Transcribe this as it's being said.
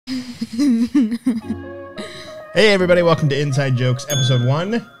Hey everybody, welcome to Inside Jokes, episode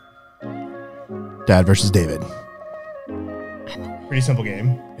 1. Dad versus David. Pretty simple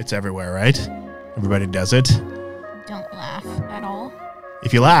game. It's everywhere, right? Everybody does it. Don't laugh at all.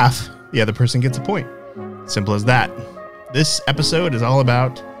 If you laugh, the other person gets a point. Simple as that. This episode is all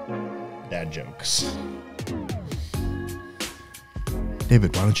about dad jokes.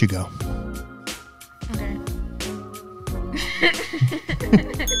 David, why don't you go? Okay.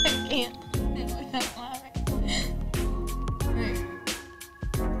 I can't do it without laughing. Right.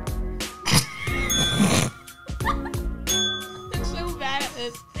 I'm so bad at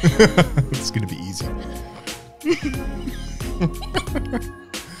this. It's gonna be easy.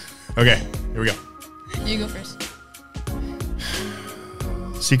 Okay, here we go. You go first.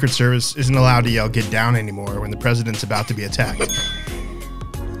 Secret Service isn't allowed to yell "get down" anymore when the president's about to be attacked. I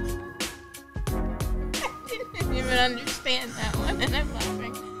didn't even understand that one, and I'm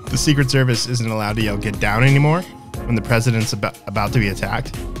laughing. The Secret Service isn't allowed to yell "get down" anymore when the president's about to be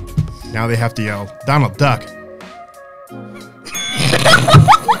attacked. Now they have to yell "Donald, duck."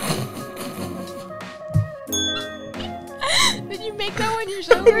 Did you make that one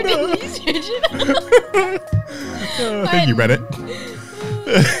yourself, or did you search it up? I think you read it.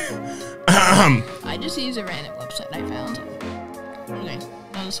 I just used a random website I found. Okay.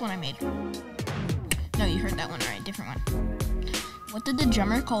 No, this one I made. No, you heard that one right. Different one. What did the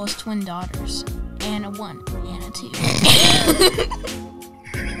drummer call his twin daughters? Anna 1, Anna 2.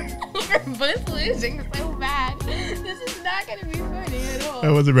 We're both losing so bad. This is not going to be funny at all. I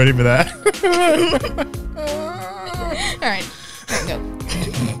wasn't ready for that. Alright, go.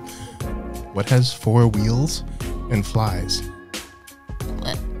 What has 4 wheels and flies?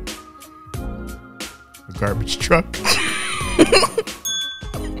 What? A garbage truck.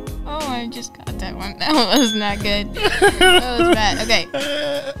 Oh, I just got that one. That was not good. That was bad. Okay.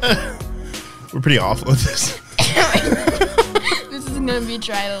 We're pretty awful at this. This is gonna be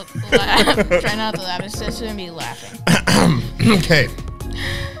try not to laugh. It's just gonna be laughing. Okay.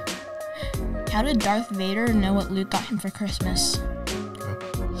 How did Darth Vader know what Luke got him for Christmas?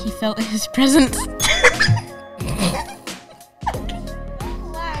 He felt his presence. I'm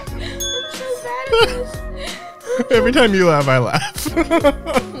so bad at this. Every time you laugh, I laugh.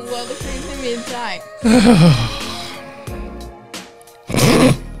 Well, the thing to me inside.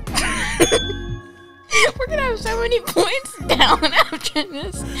 We're gonna have so many points down after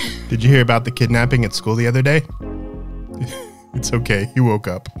this. Did you hear about the kidnapping at school the other day? It's okay. He woke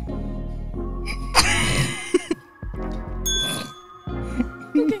up.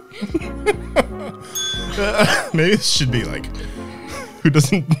 Maybe this should be like, who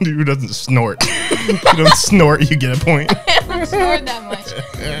doesn't snort? If you don't snort, you get a point. I haven't snored that much.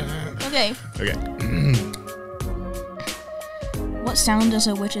 Okay. Okay. What sound does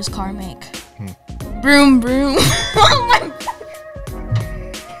a witch's car make? Broom, broom. Oh my god.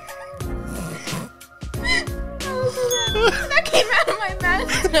 That came out of my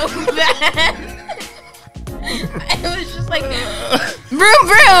mouth so bad. I was just like, broom,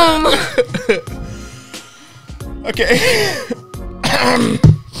 broom. Okay.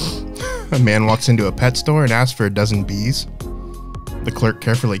 A man walks into a pet store and asks for a dozen bees. The clerk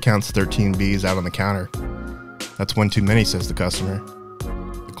carefully counts 13 bees out on the counter. That's one too many, says the customer.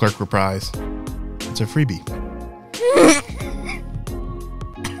 The clerk replies, "It's a freebie."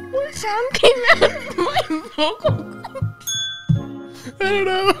 What sound came out of my vocal cords? I don't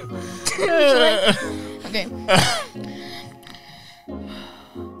know. Okay.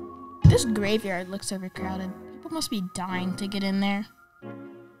 This graveyard looks overcrowded. People must be dying to get in there.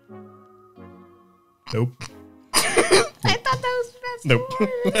 Nope. I thought that was the best Nope.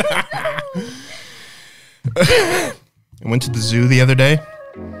 I went to the zoo the other day.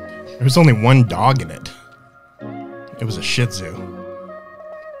 There was only one dog in it. It was a Shih Tzu.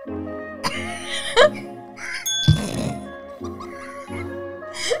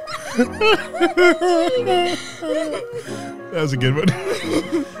 That was a good one.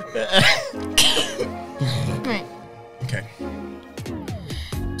 Right. Okay.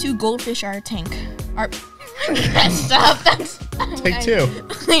 2 goldfish are a tank. Stop. That's Take 2.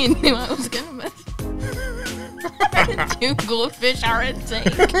 I knew I was gonna mess. 2 goldfish are a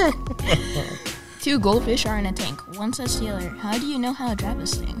tank. 2 goldfish are in a tank. One says to the other, "How do you know how to drive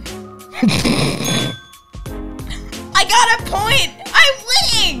this thing?" I got a point! I'm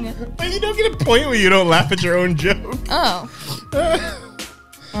winning! But you don't get a point when you don't laugh at your own joke. Oh.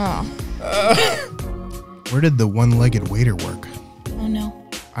 Oh. Where did the one-legged waiter work? Oh no.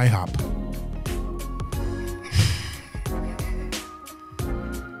 IHOP.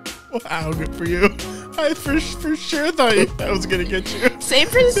 Wow, good for you. I for sure thought that was gonna get you. Same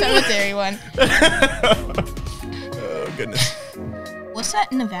for the cemetery one. Oh goodness. What's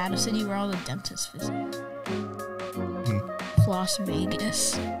that Nevada city where all the dentists visit? Las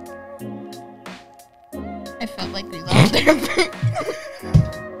Vegas. I felt like we lost there.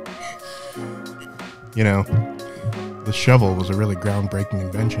 You know, the shovel was a really groundbreaking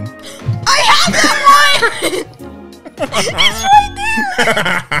invention. I have that one! It's right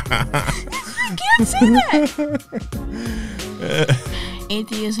there! You can't say that!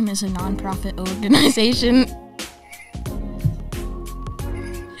 Atheism is a non-profit organization.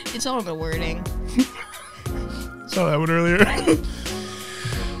 It's all the wording. Saw that one earlier.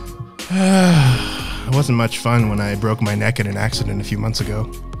 It wasn't much fun when I broke my neck in an accident a few months ago.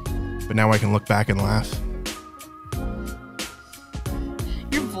 But now I can look back and laugh.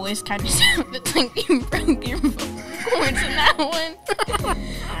 Your voice kind of sounded like you broke your vocal cords in that one.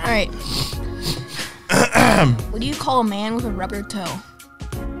 Alright. What do you call a man with a rubber toe?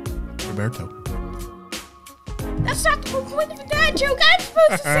 Roberto. That's not the whole point of a dad joke. I'm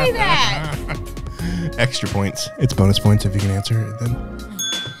supposed to say that. Extra points. It's bonus points if you can answer it then.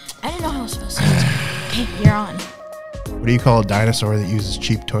 I didn't know how I was supposed to answer. Okay, you're on. What do you call a dinosaur that uses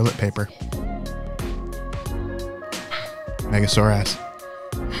cheap toilet paper? Megasaurus.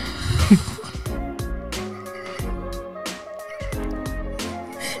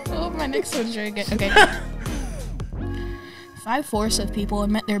 Oh, my next one's very good. Okay. 5/4 of people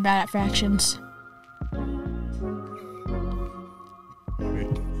admit they're bad at fractions.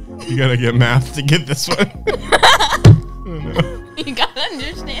 You gotta get math to get this one. Oh, no. You gotta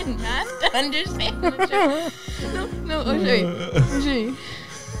understand math to understand the joke. No, oh, sorry. Oh, sorry.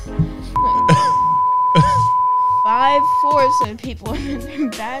 5/4 of people admit they're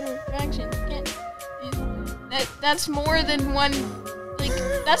bad at fractions. That's more than one. Like,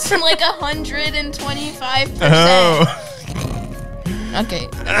 that's like 125%. Oh. Okay.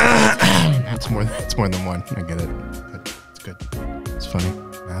 It's more than one. I get it. It's good. It's funny.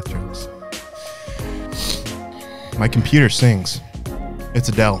 Math jokes. My computer sings. It's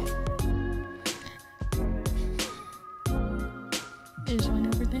Adele. There's one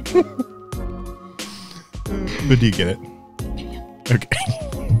over there. But do you get it? Yeah. Okay.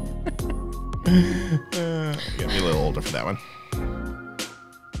 Gotta be a little older for that one.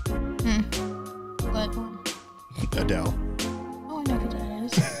 What one? Adele. Oh, I know who that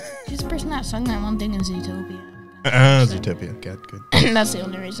is. She's the person that sung that one thing in Zootopia. Zootopia. Good. That's the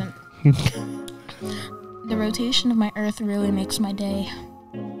only reason. The rotation of my Earth really makes my day.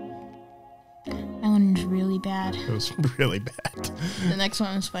 That one is really bad. It was really bad. The next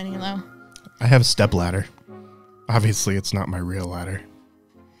one is funny though. I have a step ladder. Obviously, it's not my real ladder.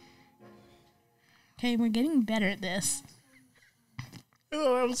 Okay, we're getting better at this.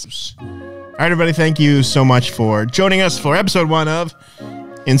 All right, everybody, thank you so much for joining us for episode 1 of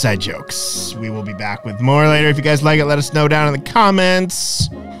Inside Jokes. We will be back with more later. If you guys like it, let us know down in the comments.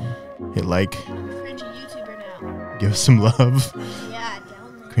 Hit like. Cringy YouTuber now. Give us some love. Yeah,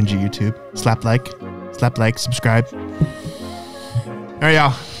 down there. Cringy YouTube. Slap like, subscribe. All right,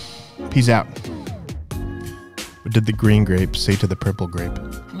 y'all. Peace out. What did the green grape say to the purple grape?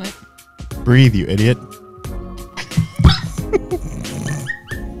 What? Breathe, you idiot.